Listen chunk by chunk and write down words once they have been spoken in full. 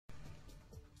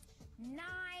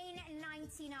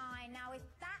9.99. Now, if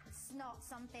that's not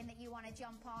something that you want to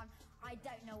jump on, I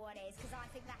don't know what is, because I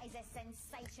think that is a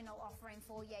sensational offering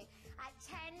for you. At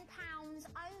 £10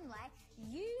 only,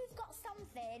 you've got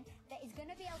something that is going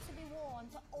to be able to be worn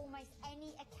to almost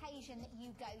any occasion that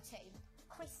you go to.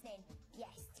 Christening,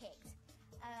 yes, ticked.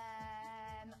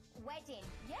 Wedding,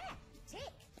 yeah,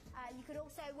 tick. You could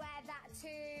also wear that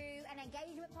to an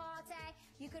engagement party.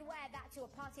 You could wear that to a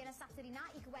party on a Saturday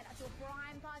night. You could wear that to a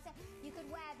bride party. You could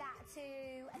wear that to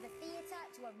the theatre,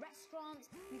 to a restaurant.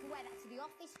 You could wear that to the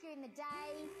office during the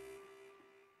day.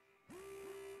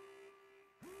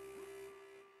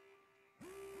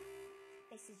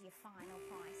 This is your final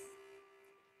price.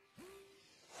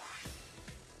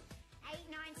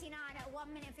 $8.99 at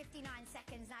 1 minute and 59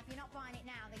 seconds. Now, if you're not buying it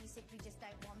now, then you simply just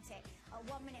don't want it. At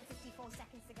 1 minute and 54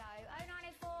 seconds to go.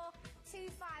 0904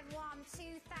 251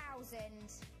 2000.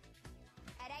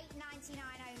 At $8.99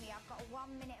 only, I've got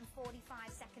 1 minute and 45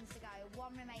 seconds to go.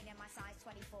 One remaining in my size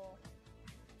 24.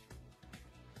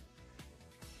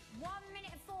 1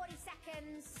 minute and 40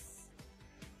 seconds.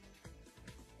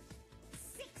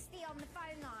 60 on the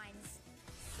phone lines.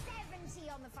 70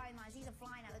 on the phone lines. These are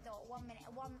flying out the door. 1 minute,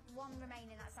 one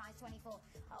remaining that size 24.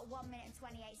 1 minute and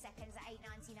 28 seconds at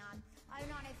 $8.99.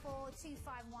 0904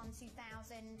 251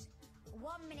 2000.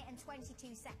 1 minute and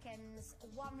 22 seconds.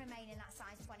 One remaining that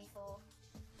size 24.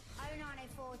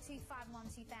 0904 251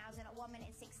 2000 at 1 minute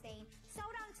and 16.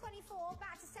 Sold out in 24,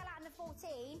 about to sell out in the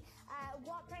 14.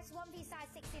 Press 1 for your size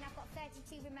 16. I've got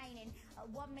 32 remaining.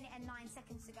 1 minute and 9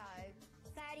 seconds to go.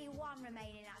 31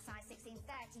 remaining at size 16.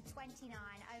 30, 29,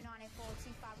 0904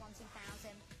 251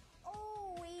 2000.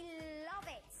 Oh, we love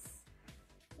it.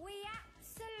 We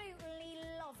absolutely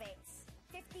love it.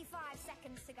 55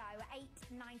 seconds to go at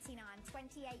 $8.99.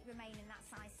 28 remaining that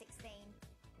size 16.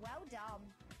 Well done.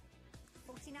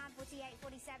 49, 48,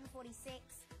 47,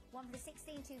 46. 1 for the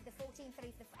 16, 2 for the 14,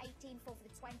 3 for the 18, 4 for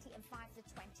the 20, and 5 for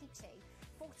the 22.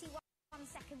 41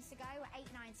 seconds to go at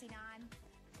 $8.99.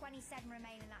 27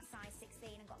 remaining that size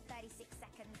 16, and got 36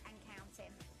 seconds and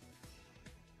counting.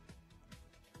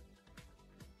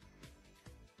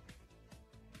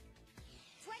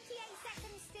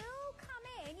 Seconds still come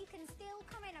in. You can still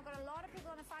come in. I've got a lot of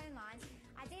people on the phone lines.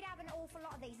 I did have an awful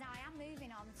lot of these. Now I am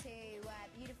moving on to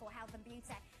beautiful health and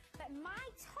beauty. But my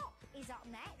top is up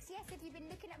next. Yes, if you've been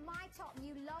looking at my top and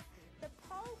you love the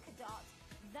polka dot,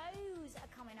 those are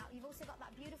coming up. You've also got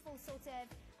that beautiful sort of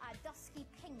dusky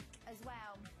pink as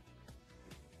well.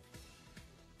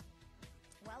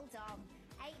 Well done.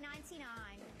 $8.99.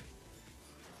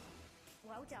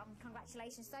 Well done.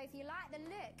 Congratulations. So if you like the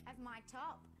look of my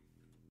top,